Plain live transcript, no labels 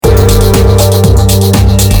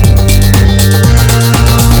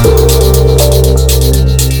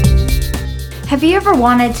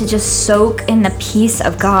wanted to just soak in the peace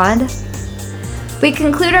of God? We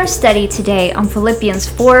conclude our study today on Philippians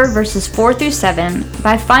 4 verses 4 through 7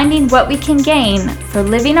 by finding what we can gain for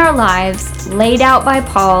living our lives laid out by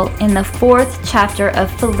Paul in the 4th chapter of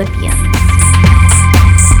Philippians.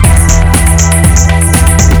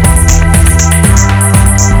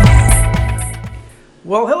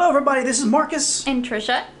 Well, hello everybody, this is Marcus. And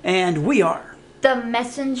Trisha. And we are the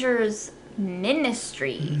Messenger's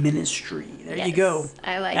Ministry. There you go.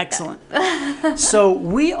 I like Excellent. that. So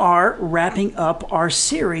we are wrapping up our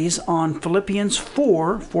series on Philippians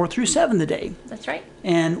 4 through 7 today. That's right.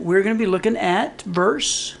 And we're going to be looking at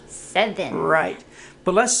verse 7. Right.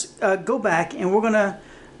 But let's go back and we're going to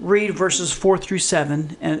read verses 4 through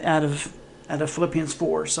 7 out of Philippians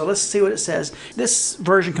 4. So let's see what it says. This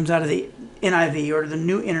version comes out of the NIV, or the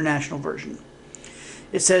New International Version.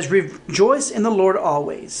 It says, "Rejoice in the Lord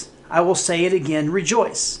always. I will say it again,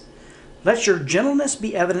 rejoice. Let your gentleness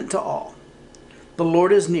be evident to all. The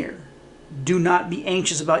Lord is near. Do not be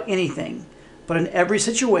anxious about anything, but in every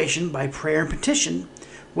situation, by prayer and petition,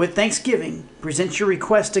 with thanksgiving, present your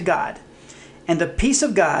request to God. And the peace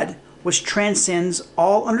of God, which transcends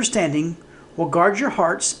all understanding, will guard your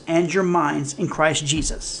hearts and your minds in Christ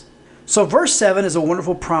Jesus." So verse 7 is a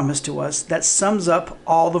wonderful promise to us that sums up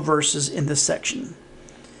all the verses in this section.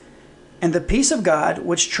 "And the peace of God,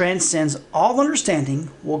 which transcends all understanding,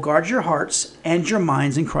 will guard your hearts and your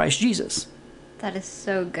minds in Christ Jesus." That is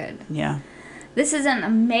so good. Yeah. This is an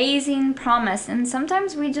amazing promise, and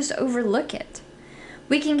sometimes we just overlook it.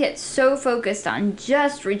 We can get so focused on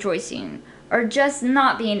just rejoicing, or just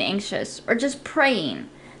not being anxious, or just praying,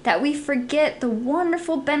 that we forget the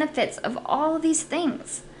wonderful benefits of all of these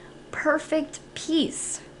things. Perfect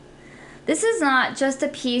peace. This is not just a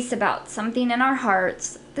peace about something in our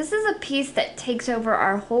hearts. This is a peace that takes over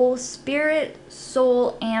our whole spirit,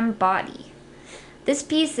 soul, and body. This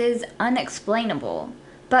peace is unexplainable,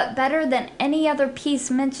 but better than any other peace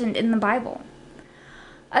mentioned in the Bible.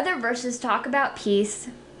 Other verses talk about peace,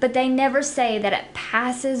 but they never say that it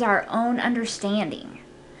passes our own understanding.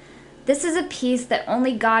 This is a peace that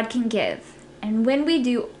only God can give. And when we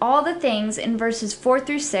do all the things in verses 4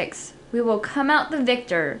 through 6, we will come out the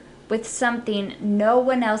victor with something no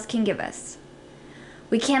one else can give us.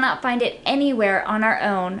 We cannot find it anywhere on our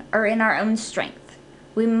own or in our own strength.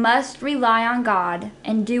 We must rely on God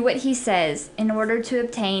and do what He says in order to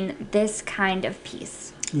obtain this kind of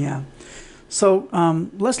peace. Yeah. So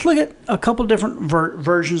let's look at a couple different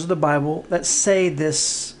versions of the Bible that say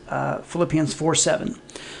this Philippians 4:7.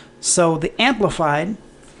 So the Amplified,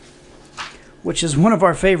 which is one of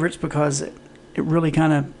our favorites because it really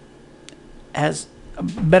kind of has a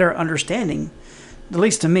better understanding, at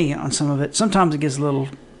least to me, on some of it. Sometimes it gets a little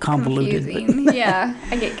convoluted. Confusing. Yeah,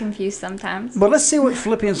 I get confused sometimes. But let's see what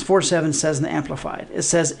Philippians 4:7 says in the Amplified. It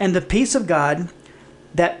says, "And the peace of God,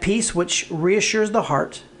 that peace which reassures the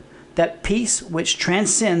heart, that peace which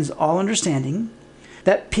transcends all understanding,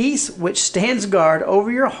 that peace which stands guard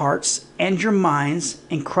over your hearts and your minds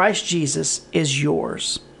in Christ Jesus is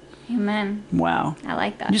yours." Amen. Wow. I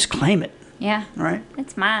like that. Just claim it. Yeah. All right.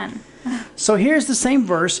 It's mine. So here's the same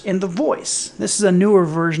verse in the Voice. This is a newer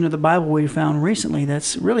version of the Bible we found recently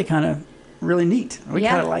that's really really neat. We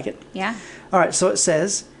kind of like it. Yeah. All right, so it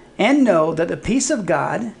says, "And know that the peace of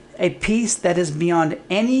God, a peace that is beyond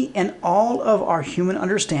any and all of our human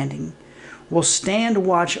understanding, will stand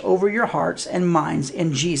watch over your hearts and minds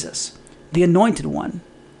in Jesus, the Anointed One."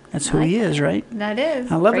 That's who He is, right? That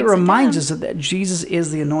is. I love it reminds us of that. Jesus is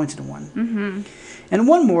the Anointed One. Mm-hmm. And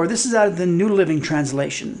one more. This is out of the New Living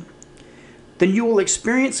Translation. "Then you will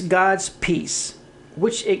experience God's peace,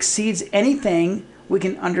 which exceeds anything we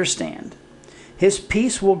can understand. His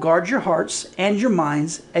peace will guard your hearts and your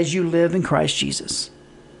minds as you live in Christ Jesus."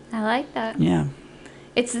 I like that. Yeah.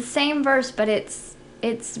 It's the same verse, but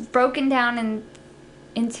it's broken down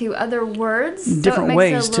into other words. Different so it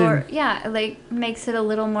ways, makes it a little, too. Yeah, it makes it a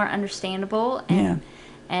little more understandable.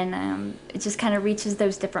 And it just kind of reaches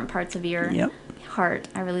those different parts of your heart.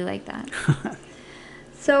 I really like that.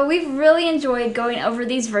 So we've really enjoyed going over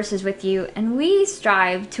these verses with you, and we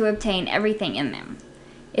strive to obtain everything in them.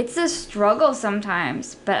 It's a struggle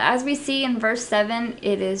sometimes, but as we see in verse 7,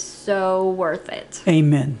 it is so worth it.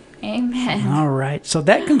 Amen. Amen. All right. So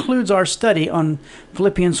that concludes our study on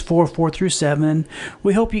Philippians 4 through 7.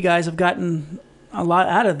 We hope you guys have gotten a lot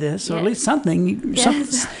out of this, or at least something.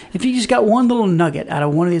 Yes. If you just got one little nugget out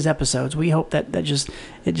of one of these episodes, we hope that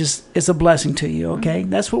it's a blessing to you. Okay,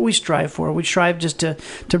 That's what we strive for. We strive just to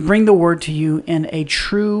bring the word to you in a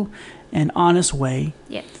true and honest way,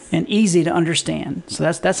 and easy to understand. So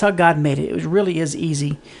that's how God made it. It really is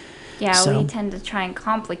easy. Yeah, we tend to try and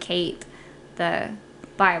complicate the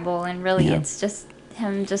Bible, and really Yeah. it's just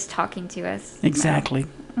him just talking to us. Exactly.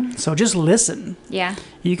 So just listen. Yeah.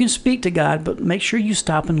 You can speak to God, but make sure you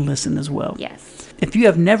stop and listen as well. Yes. If you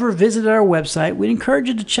have never visited our website, we'd encourage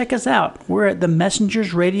you to check us out. We're at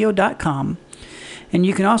themessengersradio.com. And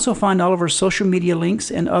you can also find all of our social media links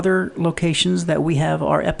and other locations that we have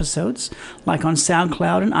our episodes, like on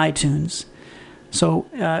SoundCloud and iTunes. So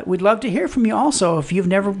we'd love to hear from you also. If you've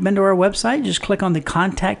never been to our website, just click on the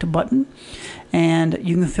contact button, and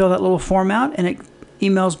you can fill that little form out, and it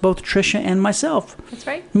emails both Tricia and myself. That's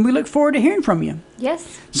right. And we look forward to hearing from you.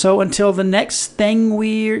 Yes. So until the next thing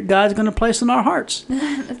God's going to place on our hearts.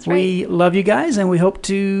 That's right. We love you guys, and we hope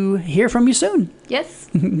to hear from you soon. Yes.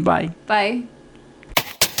 Bye. Bye.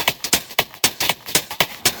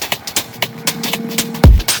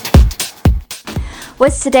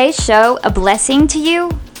 Was today's show a blessing to you?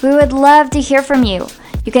 We would love to hear from you.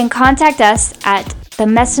 You can contact us at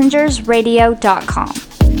themessengersradio.com.